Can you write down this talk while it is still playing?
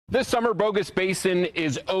This summer, Bogus Basin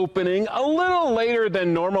is opening a little later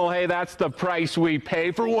than normal. Hey, that's the price we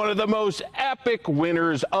pay for one of the most epic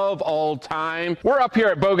winners of all time. We're up here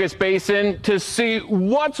at Bogus Basin to see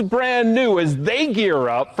what's brand new as they gear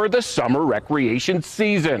up for the summer recreation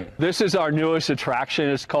season. This is our newest attraction.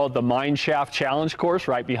 It's called the Mine Shaft Challenge Course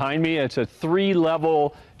right behind me. It's a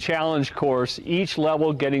 3-level challenge course, each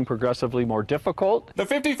level getting progressively more difficult. The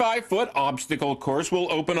 55-foot obstacle course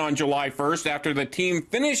will open on July 1st after the team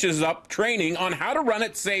finishes up training on how to run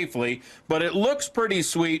it safely, but it looks pretty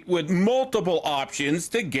sweet with multiple options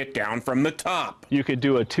to get down from the top. You could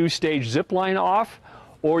do a 2-stage zip line off,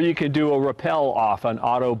 or you could do a rappel off, an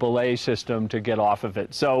auto belay system to get off of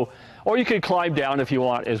it. So, or you could climb down if you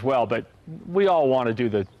want as well, but we all want to do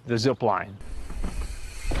the zip line.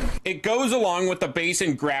 It goes along with the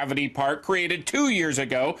Basin Gravity Park created 2 years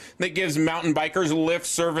ago that gives mountain bikers lift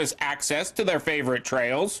service access to their favorite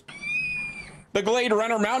trails. The Glade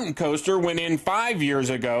Runner Mountain Coaster went in 5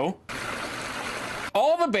 years ago.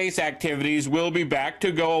 All the base activities will be back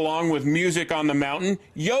to go along with music on the mountain,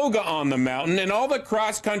 yoga on the mountain, and all the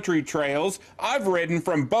cross-country trails I've ridden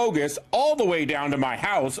from Bogus all the way down to my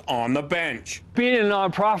house on the bench. Being a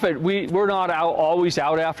nonprofit, we're not always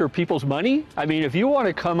out after people's money. I mean, if you want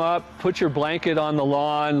to come up, put your blanket on the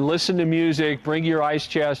lawn, listen to music, bring your ice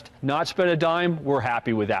chest, not spend a dime, we're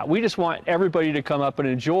happy with that. We just want everybody to come up and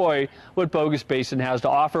enjoy what Bogus Basin has to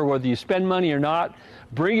offer, whether you spend money or not.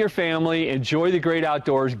 Bring your family, enjoy the great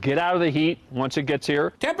outdoors, get out of the heat once it gets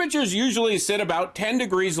here. Temperatures usually sit about 10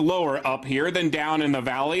 degrees lower up here than down in the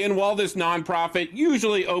valley, and while this nonprofit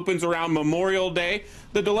usually opens around Memorial Day,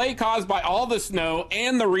 the delay caused by all the snow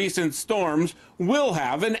and the recent storms will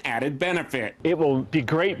have an added benefit. It will be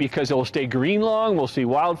great because it will stay green long. We'll see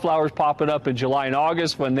wildflowers popping up in July and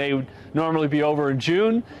August when they would normally be over in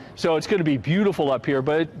June. So it's going to be beautiful up here,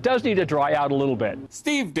 but it does need to dry out a little bit.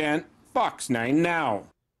 Steve Dent, Fox 9 Now.